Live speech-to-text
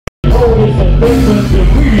is a different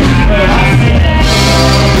degree, and I said,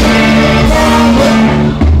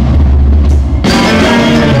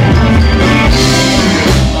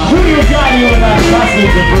 who you got you with that plastic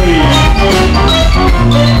debris?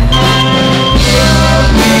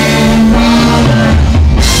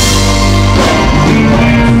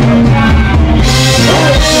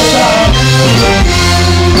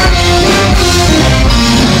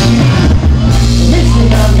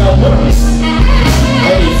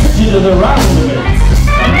 Around a bit.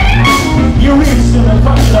 You reached in the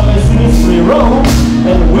pocket of his mystery robe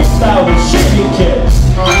and whipped out a shaving kit.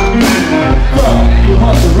 Well, you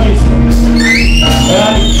want the razor,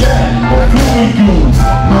 and he said, "Gooey goo."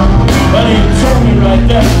 But he told me right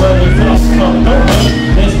then when he thought from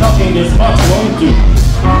Norway, there's nothing this much won't do.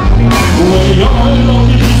 When you're all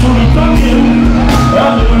the people who come in,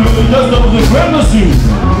 and the dust of the grammar suit.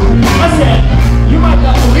 I said, you might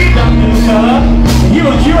not believe that little fella, and he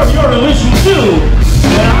will cure your religion too.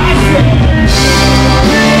 And I said,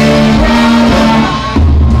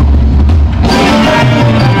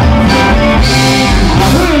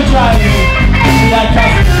 I'm really trying to see that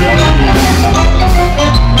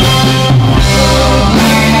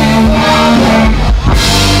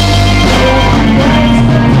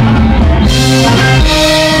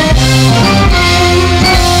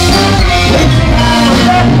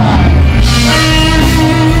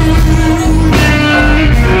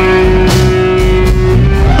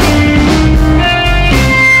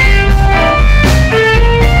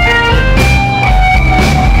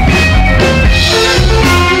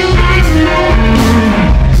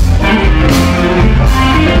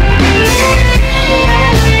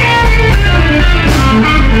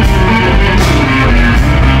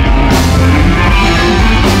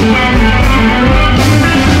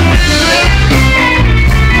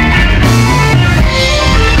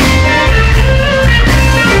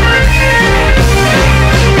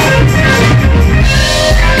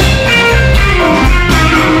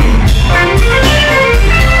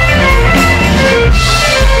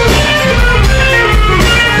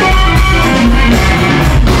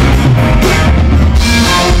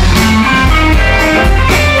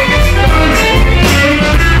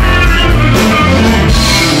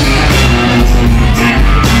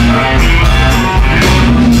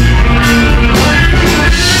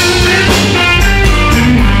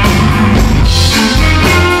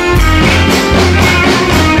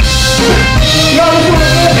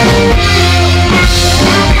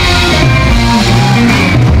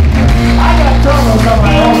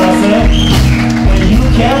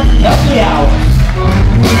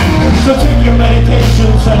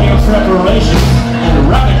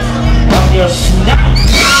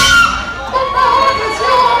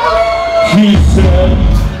he said,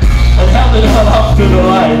 and held it up to the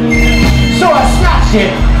light. So I snatched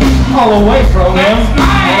it all away from him,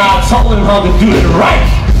 and I told him how to do it right.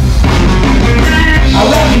 I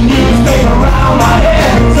wrapped the newspaper around my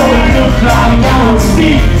head so it looked like I was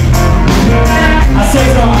steep. I said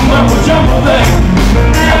some mumbo jumbo thing.